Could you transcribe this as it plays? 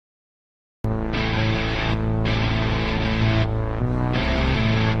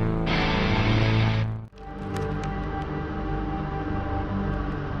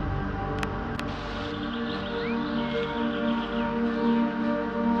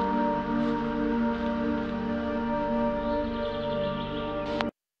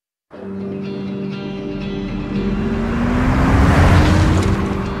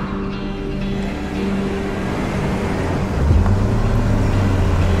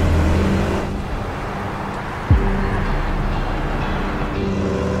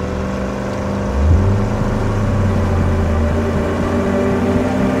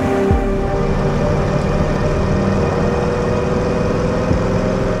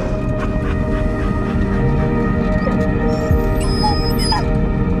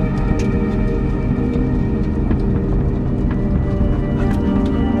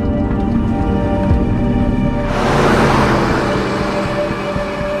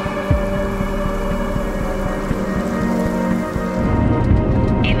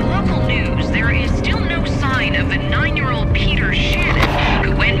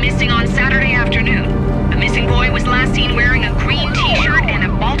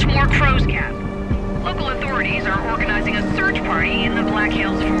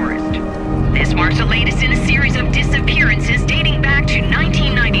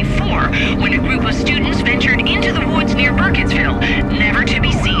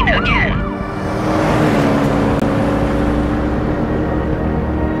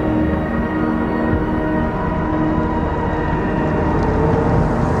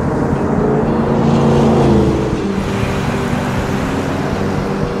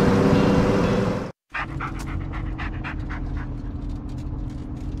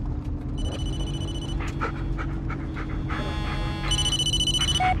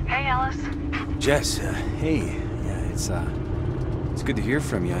Jess, hey. Yeah, it's good to hear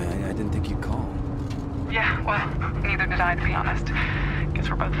from you. I didn't think you'd call. Yeah, well, neither did I, to be honest. Guess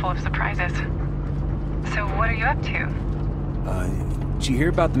we're both full of surprises. So what are you up to? Did you hear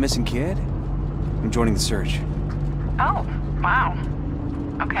about the missing kid? I'm joining the search. Oh, wow.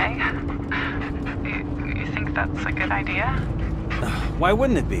 Okay. You think that's a good idea? Why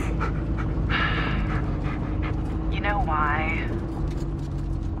wouldn't it be? You know why?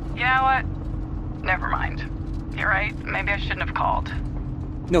 You know what? Never mind. You're right. Maybe I shouldn't have called.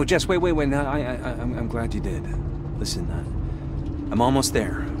 No, Jess, wait. No, I'm glad you did. Listen, I'm almost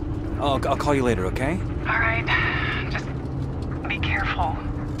there. I'll call you later, okay? All right. Just be careful.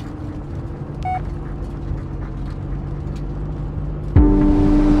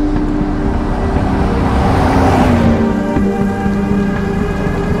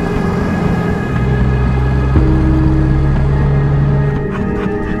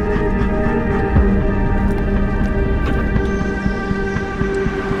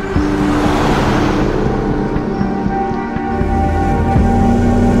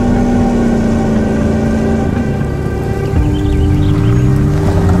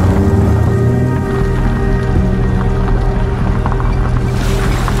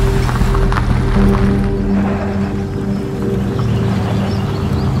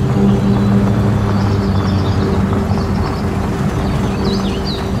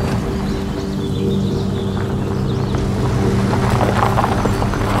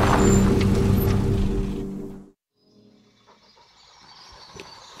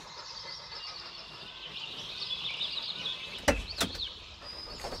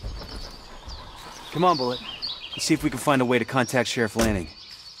 Come on, Bullet. Let's see if we can find a way to contact Sheriff Lanning.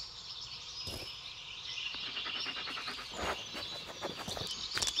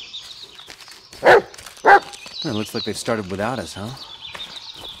 Well, it looks like they've started without us, huh?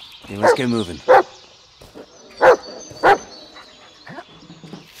 Okay, let's get moving.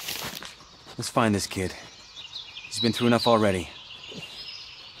 Let's find this kid. He's been through enough already.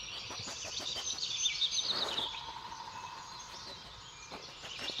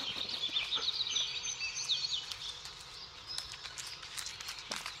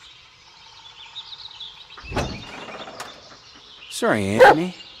 Sorry,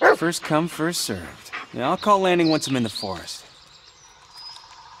 Anthony. First come, first served. Yeah, I'll call Lanning once I'm in the forest.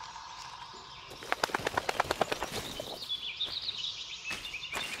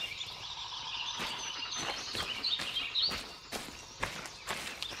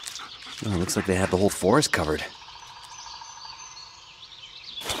 Oh, looks like they have the whole forest covered.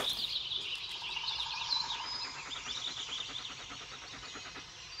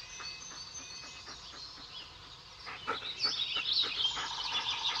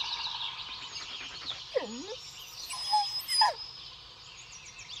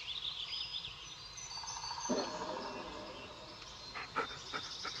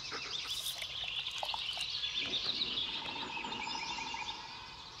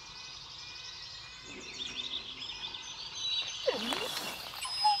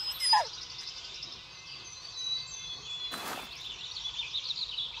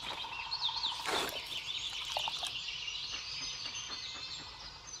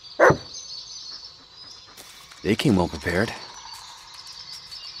 They came well prepared.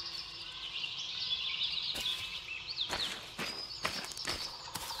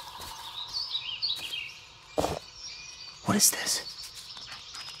 What is this?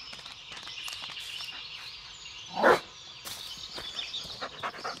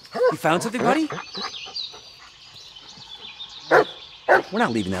 You found something, buddy? We're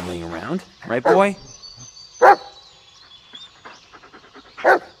not leaving that laying around, right, boy?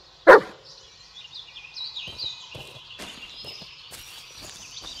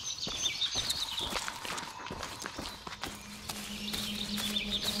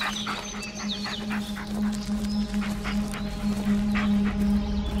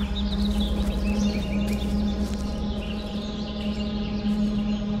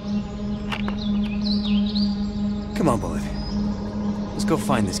 Come on, Bullet. Let's go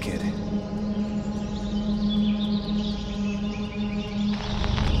find this kid.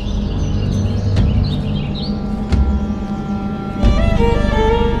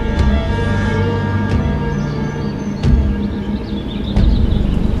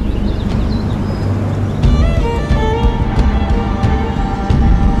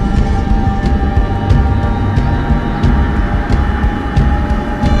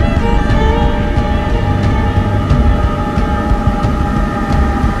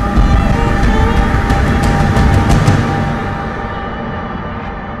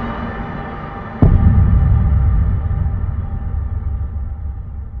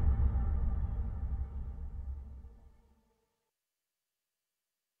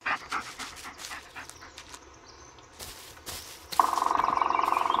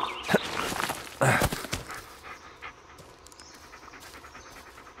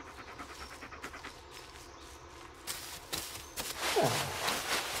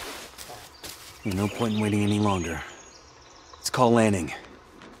 There's no point in waiting any longer. Let's call landing.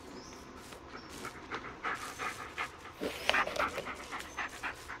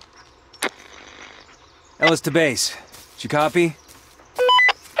 Ellis to base. Did you copy?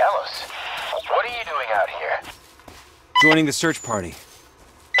 Ellis, what are you doing out here? Joining the search party.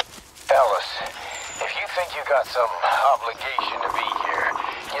 Ellis, if you think you got some obligation to be here,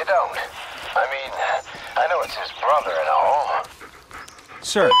 you don't. I mean, I know it's his brother and all.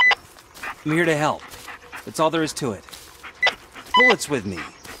 Sir, I'm here to help. That's all there is to it. Bullet's with me.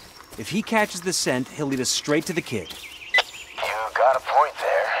 If he catches the scent, he'll lead us straight to the kid. You got a point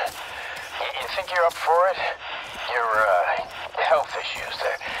there. You think you're up for it? Your, health issues,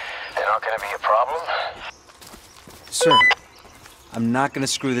 they're not gonna be a problem? Sir, I'm not gonna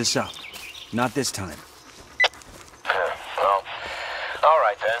screw this up. Not this time. Well, all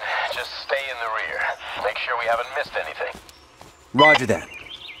right then. Just stay in the rear. Make sure we haven't missed anything. Roger that.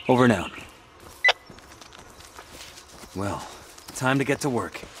 Over and out. Well, time to get to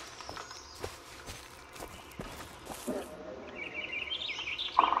work.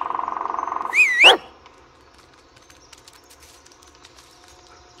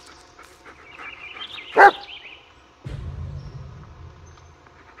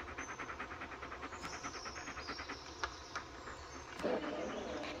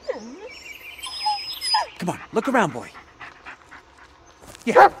 Come on, look around, boy.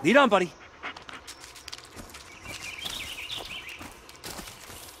 Yeah, lead on, buddy.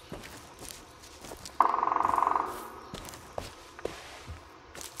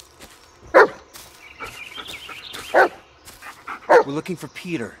 We're looking for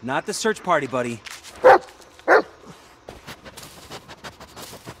Peter, not the search party, buddy.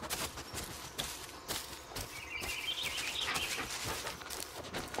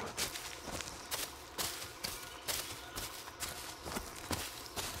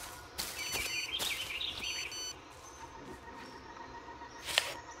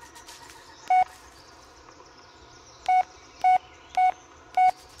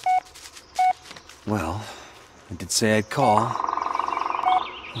 Well, I did say I'd call.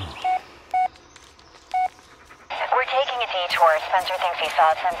 We're taking a detour. Spencer thinks he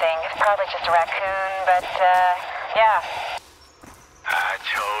saw something. It's probably just a raccoon, but, yeah. I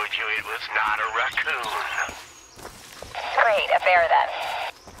told you it was not a raccoon. Great, a bear then.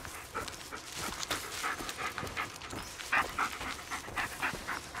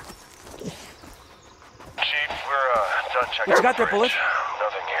 Chief, we're, done checking What you got the there, Bullet? bridge.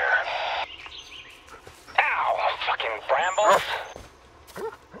 Nothing here. Ow! Fucking brambles!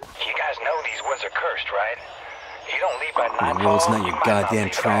 You guys know these woods are cursed, right? You don't leave by The nightfall. world's not you your might goddamn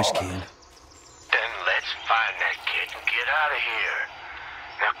leave at trash all. can. Then let's find that kid and get out of here.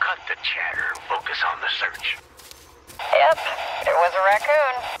 Now cut the chatter and focus on the search. Yep, it was a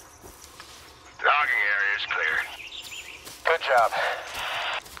raccoon. Logging area is cleared. Good job.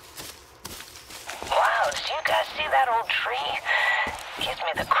 Wow, did you guys see that old tree? Gives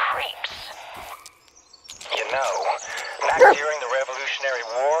me the creeps. You know, back during the Revolutionary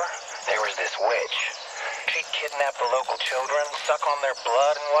War, there was this witch. She'd kidnap the local children, suck on their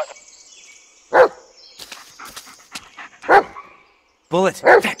blood and what. Bullet,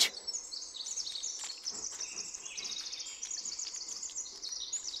 fetch!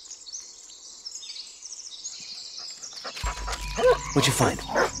 What'd you find?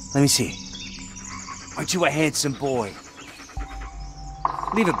 Let me see. Aren't you a handsome boy?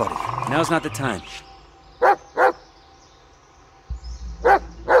 Leave it, buddy. Now's not the time.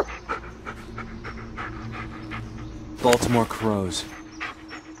 Baltimore crows.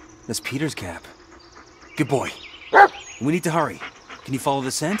 That's Peter's cap. Good boy. We need to hurry. Can you follow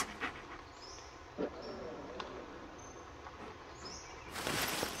the scent?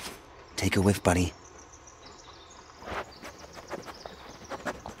 Take a whiff, buddy.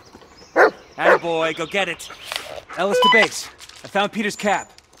 Attaboy, go get it. Ellis to base. I found Peter's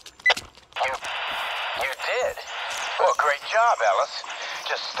cap. You did? Well, great job, Ellis.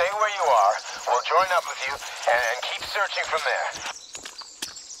 Just stay where you are. We'll join up with you and keep searching from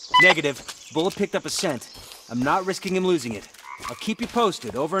there. Negative. Bullet picked up a scent. I'm not risking him losing it. I'll keep you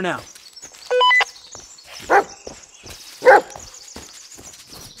posted. Over and out.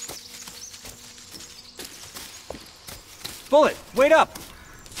 Bullet, wait up!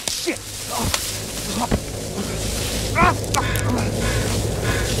 Shit!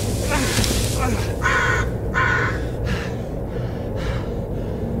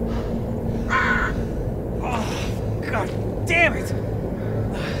 Oh, God damn it!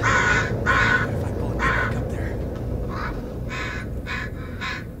 Gotta find Bullet back up there.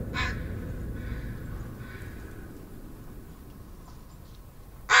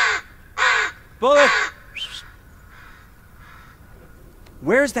 Bullet!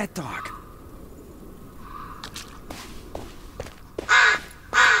 Where's that dog?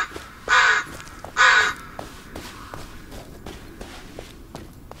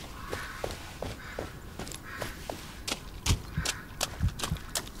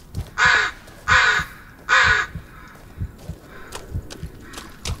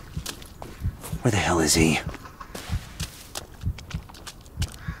 Where the hell is he?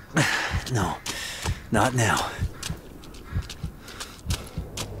 No, not now.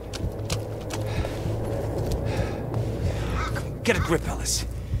 Get a grip, Ellis.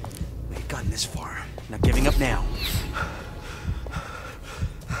 We've gotten this far. Not giving up now.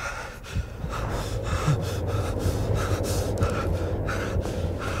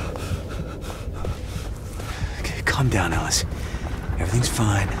 Okay, calm down, Ellis. Everything's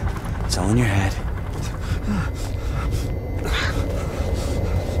fine. It's all in your head.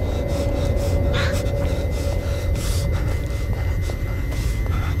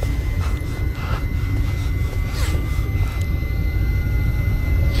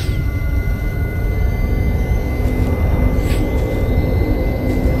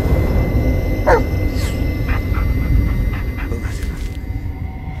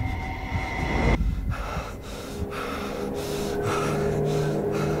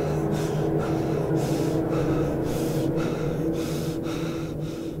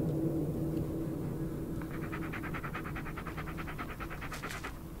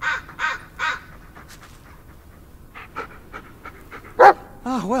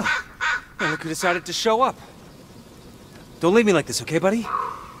 Oh, well, look who decided to show up. Don't leave me like this, okay, buddy?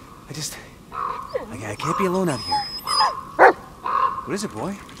 I can't be alone out here. What is it,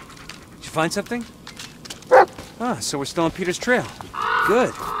 boy? Did you find something? Ah, so we're still on Peter's trail.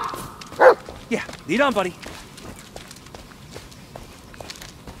 Good. Yeah, lead on, buddy.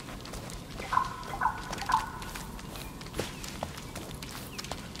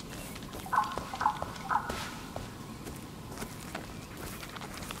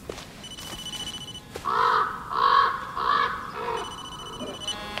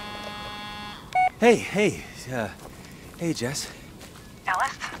 Hey, Jess.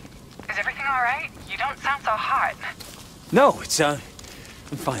 Ellis? Is everything all right? You don't sound so hot. No,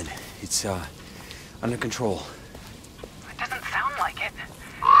 I'm fine. It's, under control. It doesn't sound like it.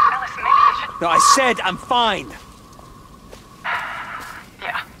 Ellis, maybe you should... No, I said I'm fine!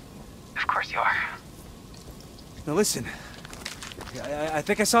 Yeah, of course you are. Now listen, I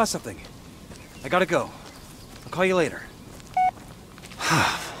think I saw something. I gotta go. I'll call you later.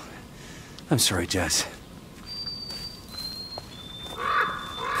 I'm sorry, Jess.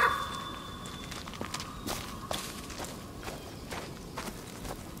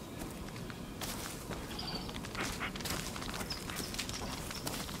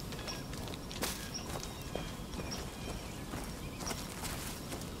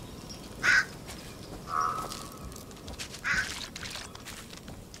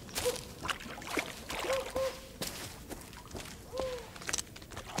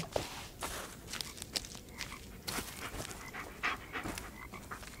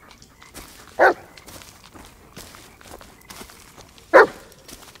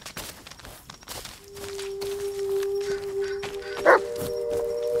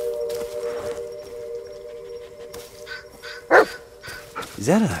 Is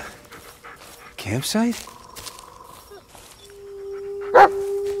that a campsite?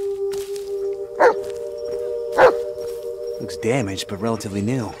 Looks damaged, but relatively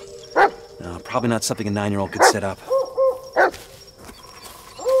new. No, probably not something a 9-year-old could set up.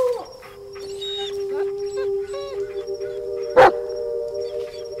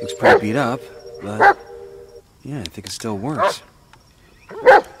 Looks pretty beat up, but yeah, I think it still works.